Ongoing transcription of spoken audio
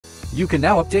You can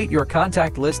now update your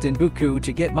contact list in Bukku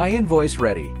to get My Invoice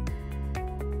ready.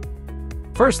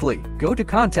 Firstly, go to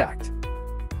Contact.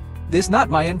 This Not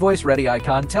My Invoice Ready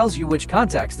icon tells you which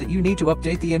contacts that you need to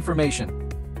update the information.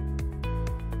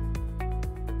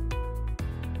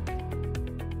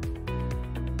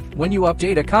 When you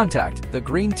update a contact, the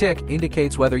green tick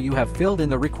indicates whether you have filled in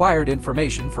the required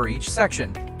information for each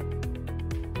section.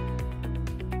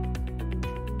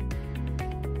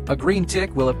 A green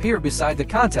tick will appear beside the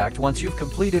contact once you've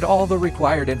completed all the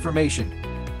required information.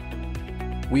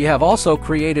 We have also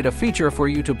created a feature for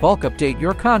you to bulk update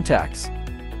your contacts.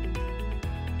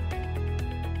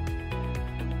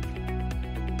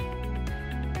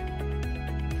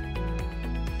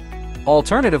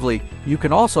 Alternatively, you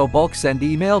can also bulk send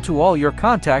email to all your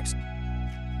contacts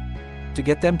to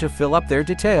get them to fill up their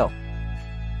detail.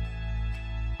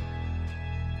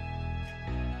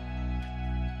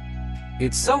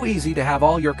 It's so easy to have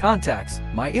all your contacts,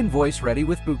 My Invoice ready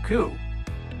with Bukku.